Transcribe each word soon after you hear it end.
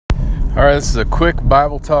All right, this is a quick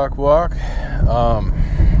Bible talk walk. I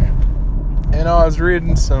was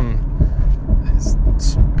reading some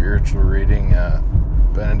spiritual reading,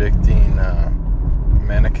 Benedictine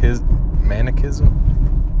Monacism.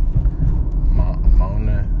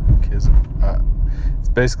 It's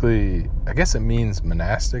basically, I guess it means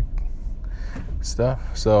monastic stuff.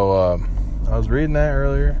 So I was reading that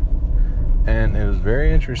earlier, and it was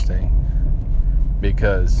very interesting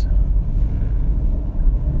because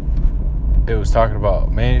it was talking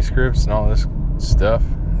about manuscripts and all this stuff.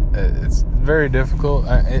 It's very difficult.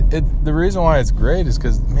 The reason why it's great is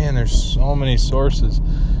because, man, there's so many sources.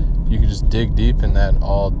 You can just dig deep in that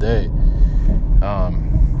all day.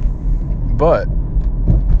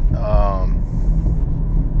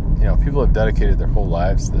 People have dedicated their whole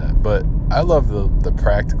lives to that. But I love the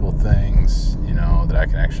practical things, that I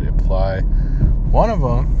can actually apply. One of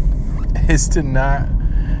them is to not...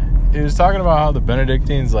 It was talking about how the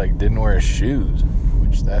Benedictines didn't wear shoes,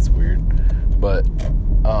 which that's weird, but it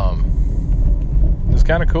was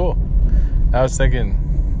kind of cool. I was thinking,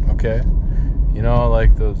 okay,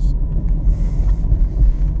 those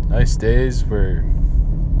nice days where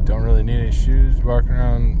you don't really need any shoes, walking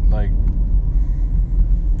around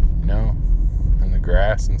in the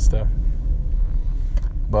grass and stuff.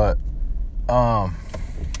 But the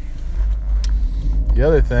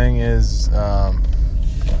other thing is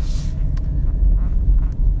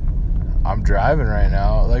I'm driving right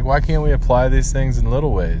now. Why can't we apply these things in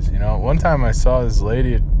little ways? One time I saw this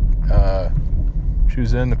lady, she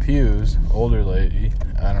was in the pews, older lady,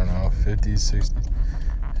 I don't know, 50s, 60s.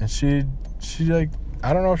 And she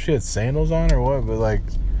I don't know if she had sandals on or what, but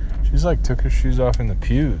she's took her shoes off in the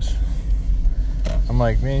pews. I'm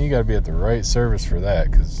like, man, you gotta be at the right service for that,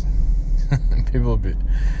 because people be,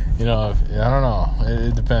 I don't know.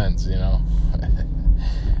 It depends, You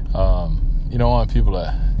don't want people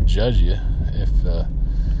to judge you if you're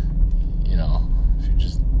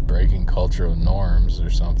just breaking cultural norms or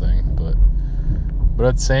something. But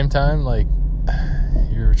at the same time,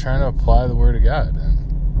 you're trying to apply the Word of God, and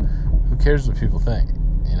who cares what people think?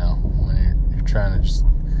 When you're trying to just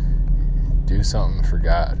do something for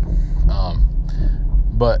God.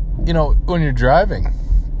 But when you're driving,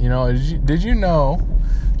 did you know?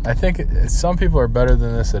 I think some people are better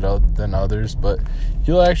than this than others, but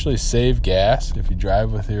you'll actually save gas if you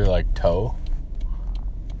drive with your toe.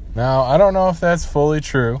 Now, I don't know if that's fully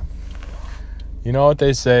true. You know what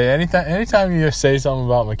they say? Anytime you say something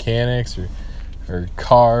about mechanics or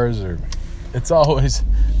cars, there's always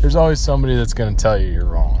somebody that's going to tell you you're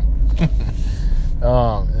wrong.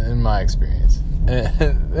 In my experience,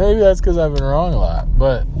 maybe that's because I've been wrong a lot,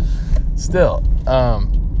 but still.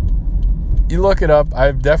 You look it up.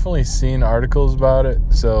 I've definitely seen articles about it,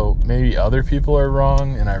 so maybe other people are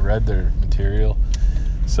wrong, and I read their material.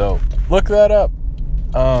 So look that up.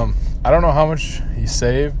 I don't know how much you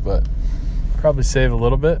save, but probably save a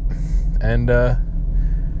little bit. And,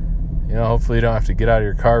 hopefully you don't have to get out of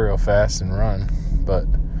your car real fast and run. But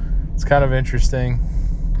it's kind of interesting.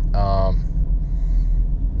 I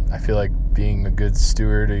feel like being a good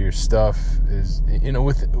steward of your stuff is,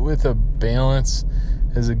 with a balance,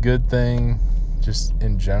 is a good thing, just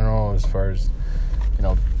in general, as far as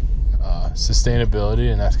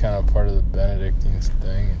sustainability, and that's kind of part of the Benedictine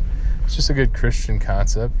thing. And it's just a good Christian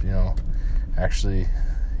concept, actually,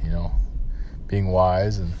 being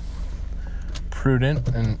wise and prudent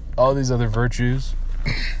and all these other virtues,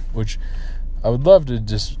 which I would love to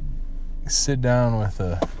just sit down with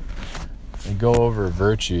and go over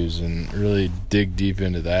virtues and really dig deep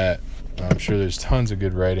into that. I'm sure there's tons of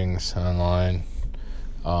good writings online.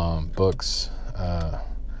 Books,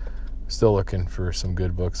 still looking for some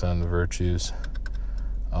good books on the virtues,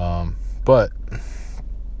 but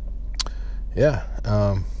yeah,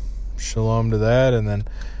 shalom to that. And then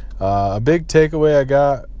a big takeaway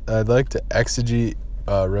I'd like to exegete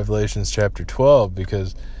Revelations chapter 12,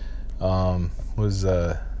 because there's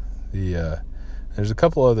a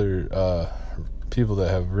couple other people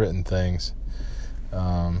that have written things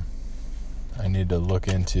I need to look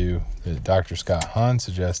into that Dr. Scott Hahn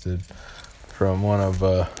suggested from one of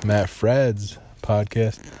Matt Fred's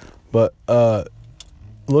podcasts. But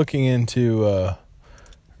looking into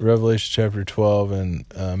Revelation chapter 12 and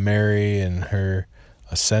Mary and her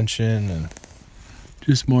ascension, and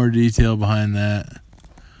just more detail behind that,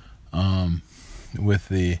 with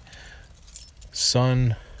the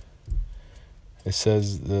sun. It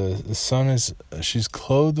says the sun is, she's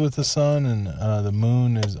clothed with the sun, and the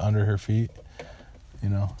moon is under her feet.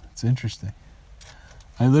 It's interesting.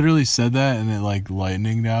 I literally said that, and it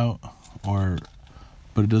lightninged out,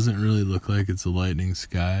 but it doesn't really look like it's a lightning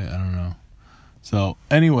sky. I don't know. So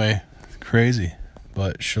anyway, crazy,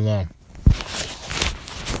 but shalom.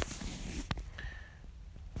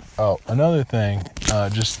 Oh, another thing,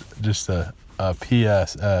 just a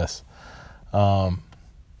PSS. I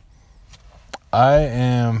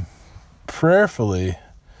am prayerfully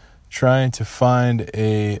trying to find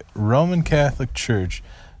a Roman Catholic church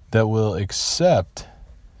that will accept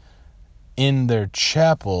in their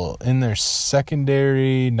chapel, in their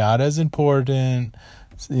secondary, not as important,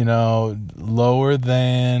 lower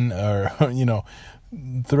than, or,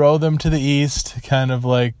 throw them to the east, kind of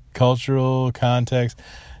like cultural context,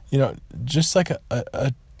 just like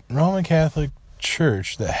a Roman Catholic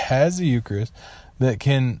church that has the Eucharist, that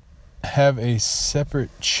can have a separate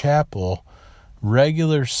chapel,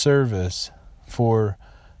 regular service for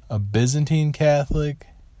a Byzantine Catholic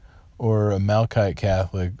or a Melkite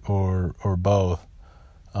Catholic or both.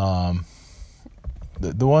 The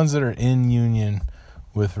ones that are in union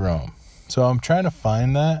with Rome. So I'm trying to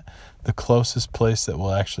find the closest place that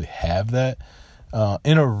will actually have that,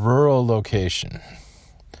 in a rural location,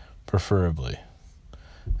 preferably.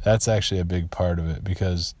 That's actually a big part of it,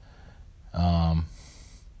 because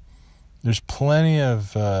there's plenty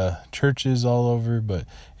of churches all over, but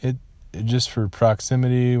it just for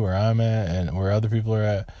proximity where I'm at and where other people are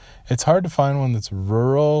at, it's hard to find one that's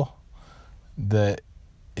rural that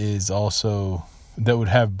is also, that would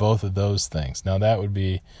have both of those things. Now that would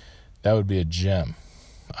be a gem,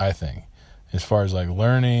 I think, as far as like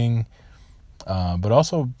learning, but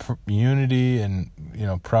also unity and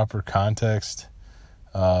proper context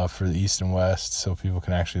for the East and West, so people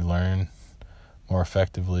can actually learn more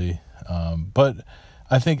effectively. But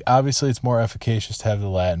I think obviously it's more efficacious to have the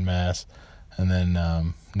Latin Mass and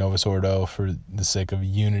then Novus Ordo for the sake of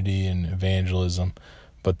unity and evangelism.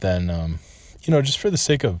 But then, just for the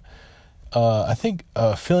sake of, I think,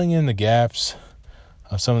 filling in the gaps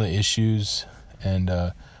of some of the issues and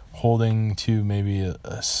holding to maybe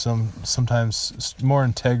sometimes more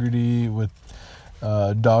integrity with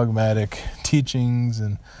dogmatic teachings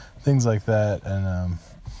and things like that,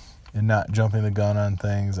 and not jumping the gun on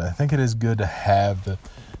things. I think it is good to have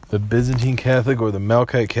the Byzantine Catholic or the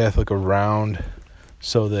Melkite Catholic around,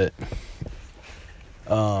 so that,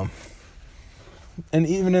 and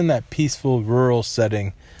even in that peaceful rural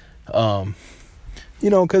setting,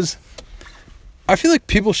 because I feel like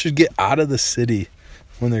people should get out of the city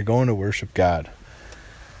when they're going to worship God.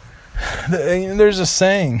 There's a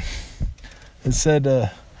saying that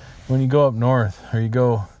said, when you go up north or you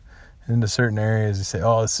go into certain areas, you say,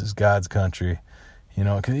 "Oh, this is God's country,"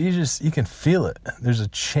 because you can feel it. There's a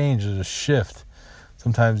change, there's a shift.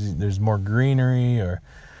 Sometimes there's more greenery, or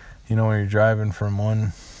when you're driving from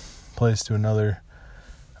one place to another,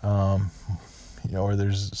 or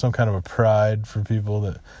there's some kind of a pride for people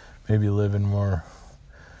that maybe live in more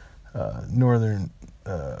northern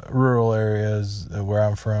rural areas where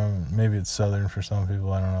I'm from. Maybe it's southern for some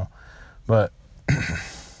people, I don't know, but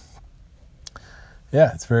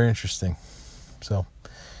yeah, it's very interesting. So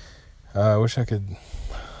I wish I could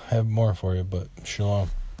have more for you, but shalom.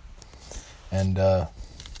 And